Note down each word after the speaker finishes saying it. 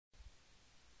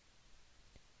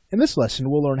In this lesson,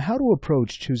 we'll learn how to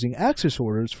approach choosing axis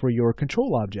orders for your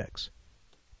control objects.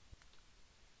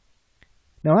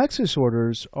 Now, axis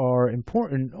orders are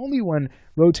important only when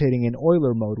rotating in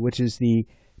Euler mode, which is the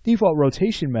default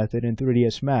rotation method in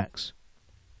 3ds Max.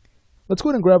 Let's go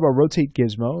ahead and grab our rotate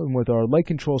gizmo, and with our light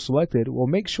control selected, we'll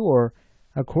make sure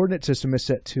our coordinate system is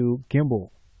set to gimbal.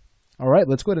 Alright,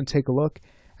 let's go ahead and take a look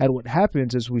at what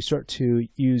happens as we start to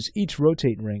use each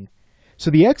rotate ring. So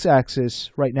the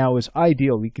x-axis right now is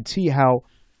ideal. We can see how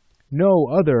no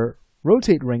other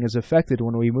rotate ring is affected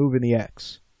when we move in the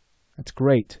x. That's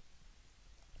great.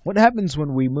 What happens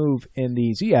when we move in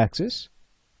the z-axis?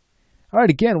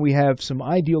 Alright, again, we have some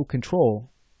ideal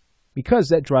control because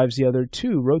that drives the other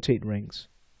two rotate rings.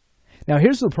 Now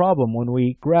here's the problem. When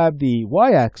we grab the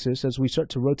y-axis, as we start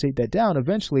to rotate that down,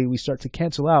 eventually we start to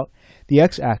cancel out the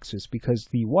x-axis because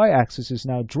the y-axis is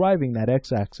now driving that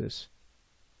x-axis.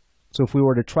 So if we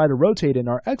were to try to rotate in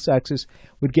our x-axis,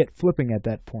 we'd get flipping at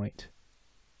that point.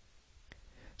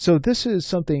 So this is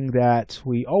something that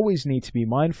we always need to be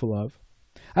mindful of.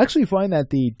 I actually find that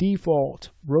the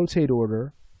default rotate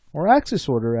order, or axis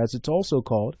order as it's also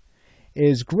called,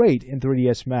 is great in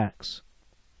 3ds Max.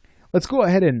 Let's go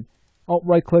ahead and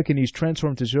Alt-right click and use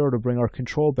Transform to 0 to bring our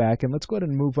control back, and let's go ahead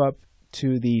and move up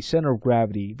to the center of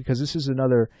gravity because this is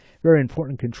another very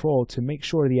important control to make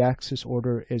sure the axis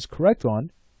order is correct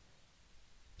on,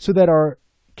 so that our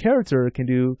character can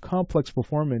do complex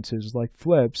performances like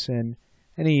flips and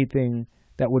anything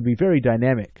that would be very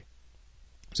dynamic.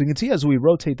 So you can see as we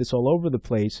rotate this all over the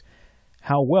place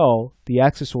how well the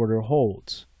axis order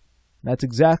holds. That's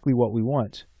exactly what we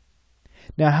want.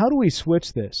 Now how do we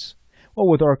switch this? Well,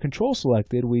 with our control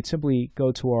selected, we'd simply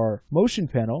go to our motion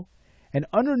panel, and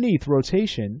underneath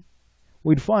rotation,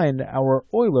 we'd find our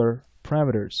Euler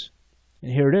parameters.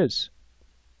 And here it is.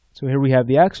 So here we have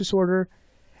the axis order,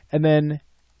 and then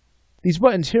these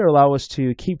buttons here allow us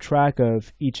to keep track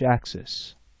of each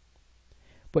axis.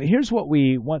 But here's what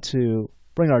we want to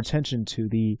bring our attention to,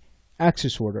 the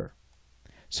axis order.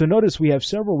 So notice we have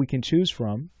several we can choose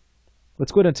from.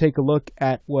 Let's go ahead and take a look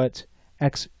at what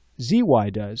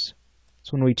XZY does.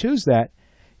 So when we choose that,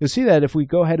 you'll see that if we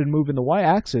go ahead and move in the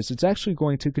y-axis, it's actually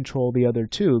going to control the other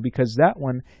two because that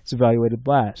one is evaluated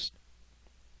last.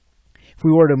 If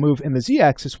we were to move in the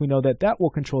z-axis, we know that that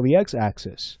will control the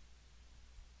x-axis.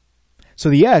 So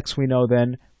the x, we know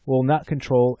then, will not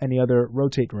control any other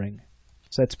rotate ring.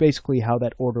 So that's basically how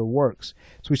that order works.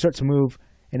 So we start to move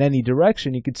in any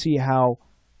direction, you can see how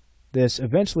this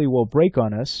eventually will break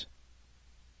on us.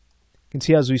 You can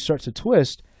see as we start to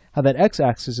twist, how that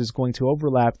x-axis is going to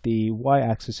overlap the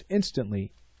y-axis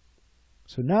instantly.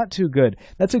 So not too good.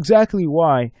 That's exactly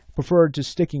why I prefer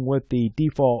just sticking with the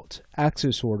default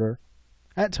axis order.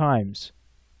 At times,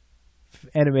 I've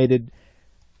animated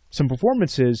some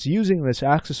performances using this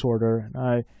axis order, and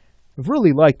I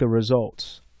really like the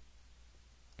results.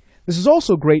 This is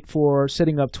also great for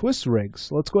setting up twist rigs.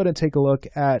 Let's go ahead and take a look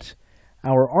at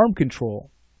our arm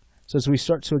control. So as we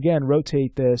start to again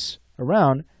rotate this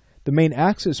around, the main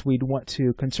axis we'd want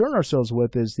to concern ourselves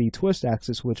with is the twist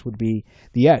axis, which would be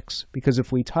the X. Because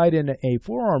if we tied in a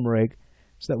forearm rig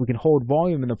so that we can hold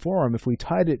volume in the forearm, if we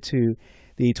tied it to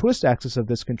the twist axis of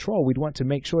this control, we'd want to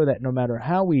make sure that no matter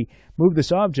how we move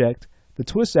this object, the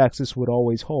twist axis would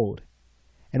always hold.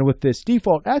 And with this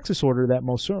default axis order, that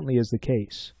most certainly is the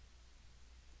case.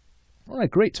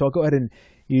 Alright, great. So I'll go ahead and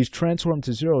use Transform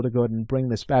to 0 to go ahead and bring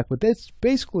this back. But that's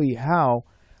basically how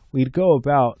we'd go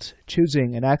about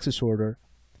choosing an axis order.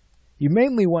 You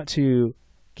mainly want to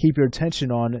keep your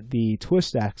attention on the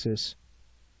twist axis.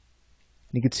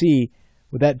 And you can see,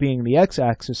 with that being the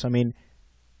x-axis, I mean,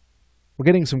 we're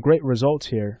getting some great results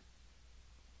here.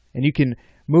 And you can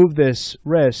move this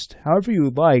wrist however you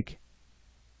would like,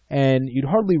 and you'd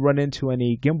hardly run into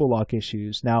any gimbal lock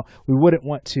issues. Now, we wouldn't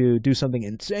want to do something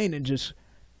insane and just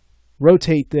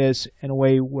rotate this in a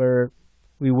way where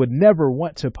we would never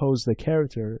want to pose the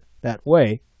character that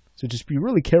way. So just be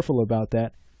really careful about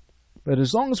that. But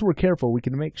as long as we're careful, we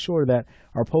can make sure that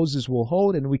our poses will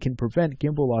hold and we can prevent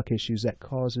gimbal lock issues that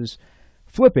causes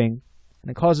flipping, and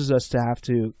it causes us to have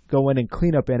to go in and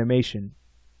clean up animation.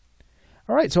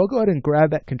 Alright, so I'll go ahead and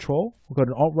grab that control. We'll go ahead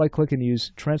and Alt-right click and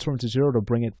use Transform to 0 to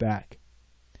bring it back.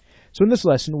 So in this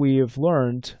lesson, we have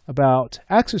learned about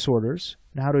axis orders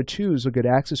and how to choose a good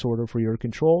axis order for your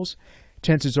controls.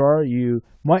 Chances are you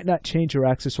might not change your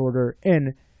axis order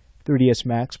in 3ds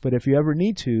Max, but if you ever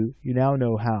need to, you now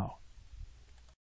know how.